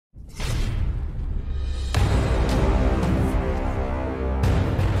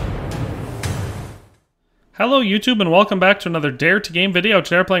Hello YouTube and welcome back to another Dare to Game video.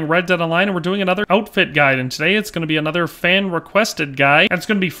 Today we're playing Red Dead Online and we're doing another outfit guide, and today it's going to be another fan requested guide. And it's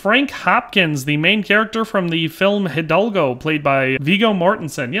going to be Frank Hopkins, the main character from the film Hidalgo, played by Viggo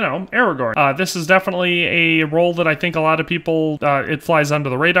Mortensen, you know, Aragorn. This is definitely a role that I think a lot of people, it flies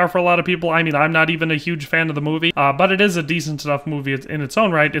under the radar for a lot of people. I mean, I'm not even a huge fan of the movie, but it is a decent enough movie in its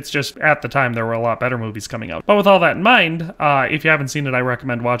own right. It's just at the time there were a lot better movies coming out. But with all that in mind, if you haven't seen it, I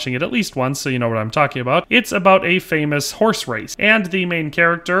recommend watching it at least once so you know what I'm talking about. It's about a famous horse race, and the main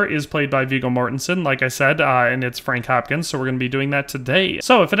character is played by Viggo Mortensen, like I said, and it's Frank Hopkins, so we're going to be doing that today.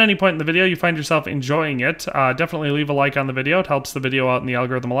 So if at any point in the video you find yourself enjoying it, definitely leave a like on the video. It helps the video out in the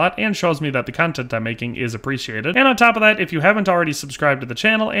algorithm a lot and shows me that the content I'm making is appreciated. And on top of that, if you haven't already subscribed to the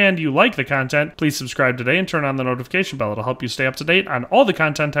channel and you like the content, please subscribe today and turn on the notification bell. It'll help you stay up to date on all the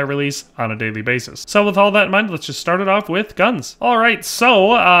content I release on a daily basis. So with all that in mind, let's just start it off with guns. Alright,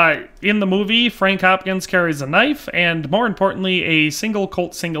 so in the movie, Frank Hopkins carries a knife and, more importantly, a single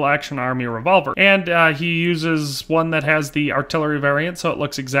Colt single-action army revolver. And he uses one that has the artillery variant, so it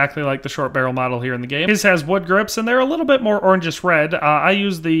looks exactly like the short barrel model here in the game. His has wood grips, and they're a little bit more orangish red. I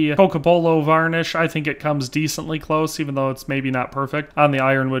use the Cocobolo varnish. I think it comes decently close, even though it's maybe not perfect on the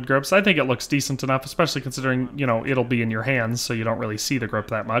ironwood grips. I think it looks decent enough, especially considering, you know, it'll be in your hands, so you don't really see the grip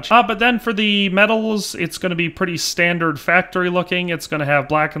that much. But then for the metals, it's going to be pretty standard factory looking. It's going to have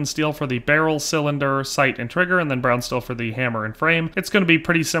blackened steel for the barrel, cylinder, sight, and trigger, and then brown steel for the hammer and frame. It's going to be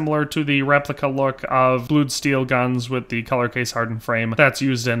pretty similar to the replica look of blued steel guns with the color case hardened frame that's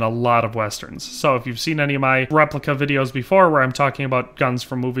used in a lot of westerns. So if you've seen any of my replica videos before where I'm talking about guns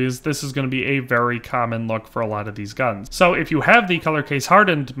from movies, this is going to be a very common look for a lot of these guns. So if you have the color case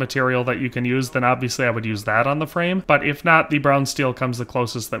hardened material that you can use, then obviously I would use that on the frame. But if not, the brown steel comes the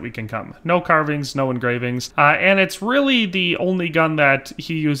closest that we can come. No carvings, no engravings, and it's really the only gun that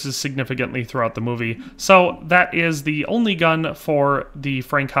he uses significantly throughout the movie. So that is the only gun for the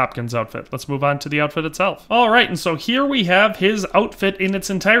Frank Hopkins outfit. Let's move on to the outfit itself. Alright, and so here we have his outfit in its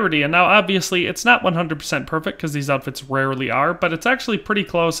entirety, and now obviously it's not 100% perfect because these outfits rarely are, but it's actually pretty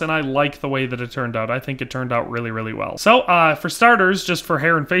close, and I like the way that it turned out. I think it turned out really, really well. So for starters, just for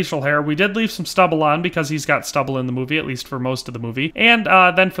hair and facial hair, we did leave some stubble on because he's got stubble in the movie, at least for most of the movie. And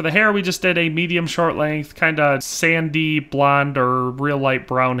then for the hair, we just did a medium short length, kind of sandy blonde or real light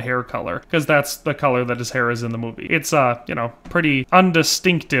brown hair color, because that's the color that his hair is in the movie. It's you know, pretty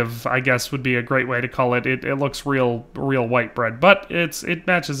undistinctive, I guess would be a great way to call it. It looks real white bread, but it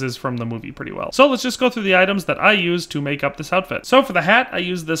matches his from the movie pretty well. So let's just go through the items that I used to make up this outfit. So for the hat, I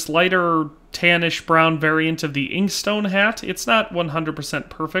used this lighter tannish brown variant of the Inkstone hat. It's not 100%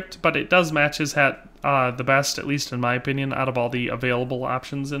 perfect, but it does match his hat the best, at least in my opinion, out of all the available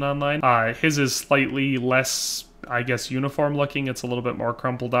options in online. His is slightly less, I guess, uniform looking. It's a little bit more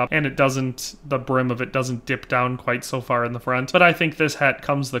crumpled up, and the brim of it doesn't dip down quite so far in the front. But I think this hat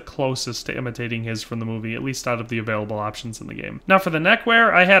comes the closest to imitating his from the movie, at least out of the available options in the game. Now for the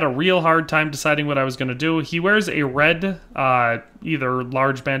neckwear, I had a real hard time deciding what I was going to do. He wears a red, either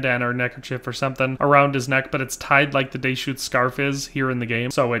large bandana or neckerchief or something around his neck, but it's tied like the day shoot scarf is here in the game.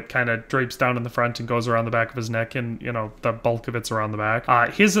 So it kind of drapes down in the front and goes around the back of his neck, and, you know, the bulk of it's around the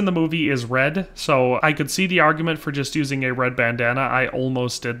back. His in the movie is red, so I could see the argument for just using a red bandana. I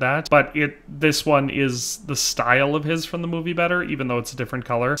almost did that, but this one is the style of his from the movie better, even though it's a different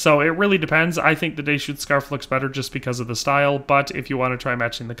color. So it really depends. I think the day shoot scarf looks better just because of the style, but if you want to try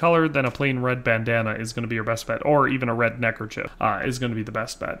matching the color, then a plain red bandana is going to be your best bet, or even a red neckerchief is going to be the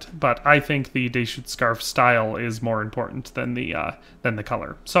best bet. But I think the day shoot scarf style is more important than the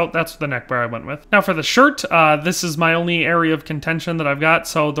color. So that's the neckwear I went with. Now for the shirt, this is my only area of contention that I've got.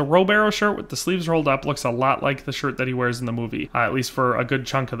 So the Robero shirt with the sleeves rolled up looks a lot like the shirt that he wears in the movie, at least for a good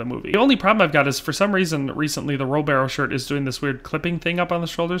chunk of the movie. The only problem I've got is, for some reason recently, the Robero shirt is doing this weird clipping thing up on the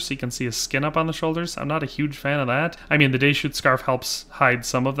shoulders, so you can see his skin up on the shoulders. I'm not a huge fan of that. I mean, the day shoot scarf helps hide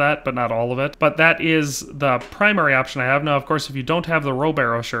some of that, but not all of it. But that is the primary option I have. Now, of course, if you don't have the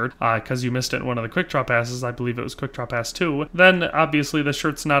Robero shirt, because you missed it in one of the quick draw passes, I believe it was quick draw pass 2, then obviously the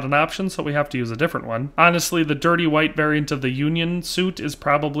shirt's not an option, so we have to use a different one. Honestly, the dirty white variant of the Union suit is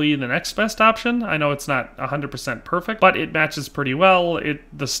probably the next best option. I know it's not 100% perfect, but it matches pretty well.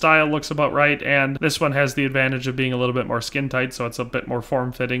 The style looks about right, and this one has the advantage of being a little bit more skin tight, so it's a bit more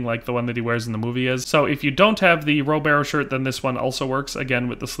form-fitting like the one that he wears in the movie is. So if you don't have the Robero shirt, then this one also works, again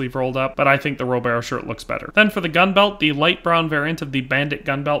with the sleeve rolled up, but I think the Robero shirt looks better. Then for the gun belt, the light brown variant of the Bandit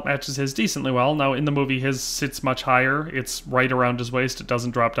gun belt matches his decently well. Now in the movie his sits much higher. It's right around his waist. It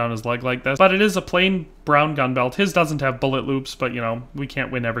doesn't drop down his leg like this, but it is a plain brown gun belt. His doesn't have bullet loops, but you know, we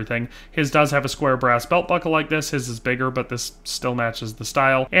can't win everything. His does have a square brass belt buckle like this. His is bigger, but this still matches the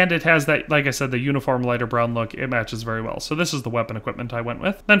style. And it has that, like I said, the uniform lighter brown look. It matches very well. So this is the weapon equipment I went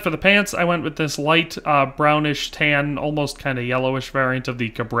with. Then for the pants, I went with this light brownish tan, almost kind of yellowish variant of the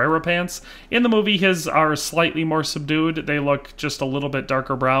Cabrera pants. In the movie, his are slightly more subdued. They look just a little bit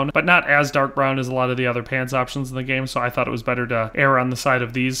darker brown, but not as dark brown as a lot of the other pants options in the game, so I thought it was better to err on the side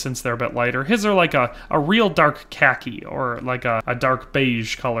of these since they're a bit lighter. His are like a real dark khaki, or like a dark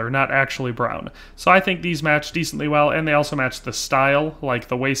beige color, not actually brown. So I think these match decently well, and they also match the style, like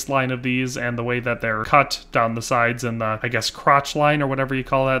the waistline of these and the way that they're cut down the sides and the, I guess, crotch line or whatever you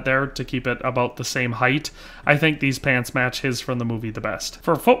call that there to keep it about the same height. I think these pants match his from the movie the best.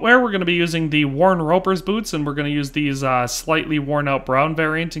 For footwear, we're going to be using the Worn Ropers boots, and we're going to use these slightly worn out brown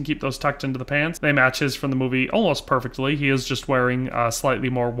variant and keep those tucked into the pants. They match his from the movie almost perfectly. He is just wearing slightly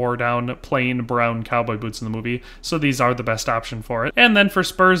more wore down plain brown cowboy boots in the movie, so these are the best option for it. And then for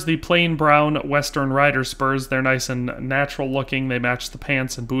spurs, the plain brown Western Rider spurs. They're nice and natural looking. They match the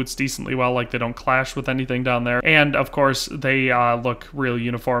pants and boots decently well, like they don't clash with anything down there. And of course, they look real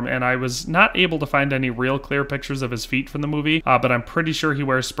uniform, and I was not able to find any real clear pictures of his feet from the movie, but I'm pretty sure he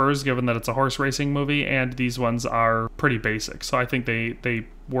wears spurs given that it's a horse racing movie, and these ones are pretty basic, so I think they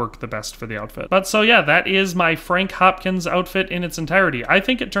work the best for the outfit. But so yeah, that is my Frank Hopkins outfit in its entirety. I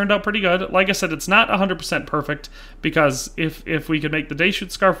think it turned out pretty good. Like I said, it's not 100% perfect, because if we could make the day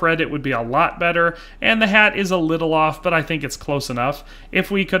shoot scarf red, it would be a lot better, and the hat is a little off, but I think it's close enough.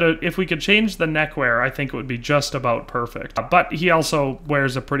 If we could change the neckwear, I think it would be just about perfect. But he also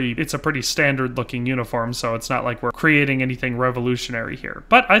wears it's a pretty standard looking uniform, so it's not like we're creating anything revolutionary here.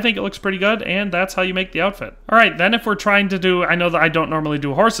 But I think it looks pretty good, and that's how you make the outfit. All right, then if we're trying to do, I know that I don't normally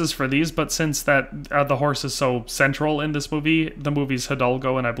do horses for these, but since that the horse is so central in this movie, the movie's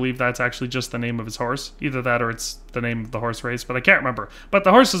Hidalgo, and I believe that's actually just the name of his horse. Either that or it's the name of the horse race, but I can't remember. But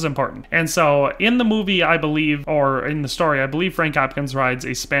the horse is important. And so in the movie, I believe, or in the story, I believe Frank Hopkins rides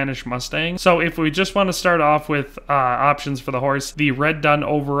a Spanish Mustang. So if we just want to start off with options for the horse, the Red Dun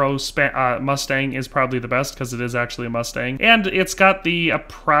Overo Mustang is probably the best, because it is actually a Mustang. And it's got the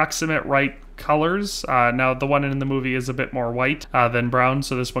approximate right colors. Now the one in the movie is a bit more white than brown,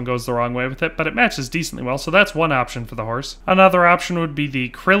 so this one goes the wrong way with it, but it matches decently well, so that's one option for the horse. Another option would be the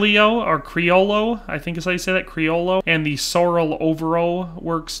Criollo, or Criollo, I think is how you say that, Criollo, and the Sorrel Overo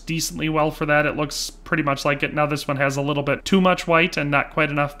works decently well for that. It looks pretty much like it. Now this one has a little bit too much white and not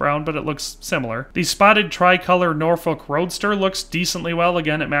quite enough brown, but it looks similar. The Spotted Tricolor Norfolk Roadster looks decently well.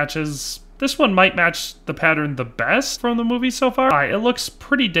 Again, it matches. This one might match the pattern the best from the movie so far. It looks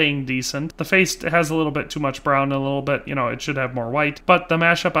pretty dang decent. The face has a little bit too much brown and a little bit, you know, it should have more white. But the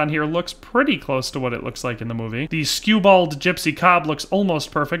mashup on here looks pretty close to what it looks like in the movie. The Skewbald Gypsy Cob looks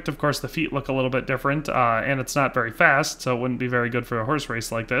almost perfect. Of course, the feet look a little bit different, and it's not very fast, so it wouldn't be very good for a horse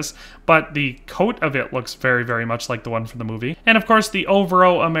race like this. But the coat of it looks very, very much like the one from the movie. And of course, the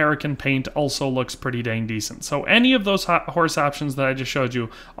Overo American Paint also looks pretty dang decent. So any of those horse options that I just showed you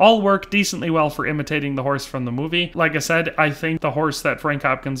all work decently well for imitating the horse from the movie. Like I said, I think the horse that Frank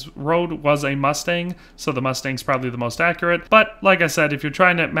Hopkins rode was a Mustang, so the Mustang's probably the most accurate. But like I said, if you're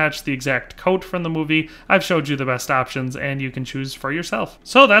trying to match the exact coat from the movie, I've showed you the best options, and you can choose for yourself.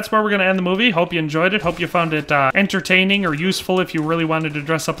 So that's where we're going to end the movie. Hope you enjoyed it. Hope you found it entertaining or useful if you really wanted to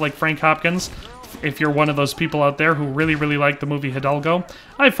dress up like Frank Hopkins. If you're one of those people out there who really, really like the movie Hidalgo,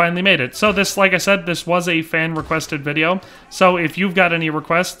 I finally made it. So this, like I said, this was a fan-requested video. So if you've got any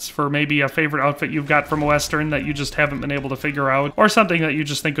requests for maybe a favorite outfit you've got from a Western that you just haven't been able to figure out, or something that you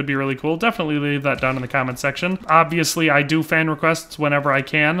just think would be really cool, definitely leave that down in the comment section. Obviously, I do fan requests whenever I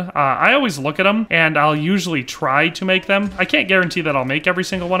can. I always look at them, and I'll usually try to make them. I can't guarantee that I'll make every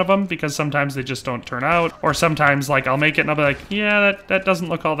single one of them, because sometimes they just don't turn out, or sometimes, like, I'll make it and I'll be like, yeah, that doesn't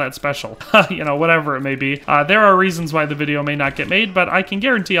look all that special. You know, whatever it may be. There are reasons why the video may not get made, but I can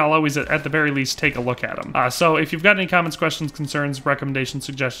guarantee I'll always, at the very least, take a look at them. So if you've got any comments, questions, concerns, recommendations,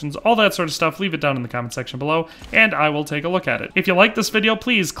 suggestions, all that sort of stuff, leave it down in the comment section below, and I will take a look at it. If you like this video,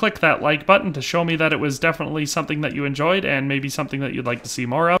 please click that like button to show me that it was definitely something that you enjoyed, and maybe something that you'd like to see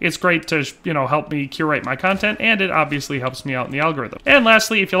more of. It's great to, you know, help me curate my content, and it obviously helps me out in the algorithm. And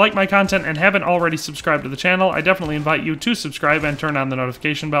lastly, if you like my content and haven't already subscribed to the channel, I definitely invite you to subscribe and turn on the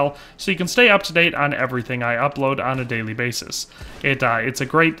notification bell so you can stay up to date on everything I upload on a daily basis. It's a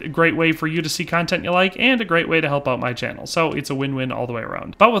great way for you to see content you like, and a great way to help out my channel. So it's a win-win all the way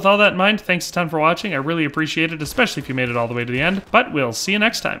around. But with all that in mind, thanks a ton for watching. I really appreciate it, especially if you made it all the way to the end. But we'll see you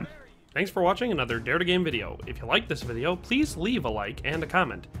next time. Thanks for watching another Dare to Game video. If you liked this video, please leave a like and a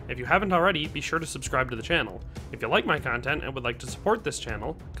comment. If you haven't already, be sure to subscribe to the channel. If you like my content and would like to support this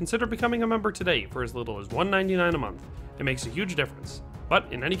channel, consider becoming a member today for as little as $1.99 a month. It makes a huge difference. But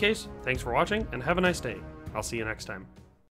in any case, thanks for watching and have a nice day. I'll see you next time.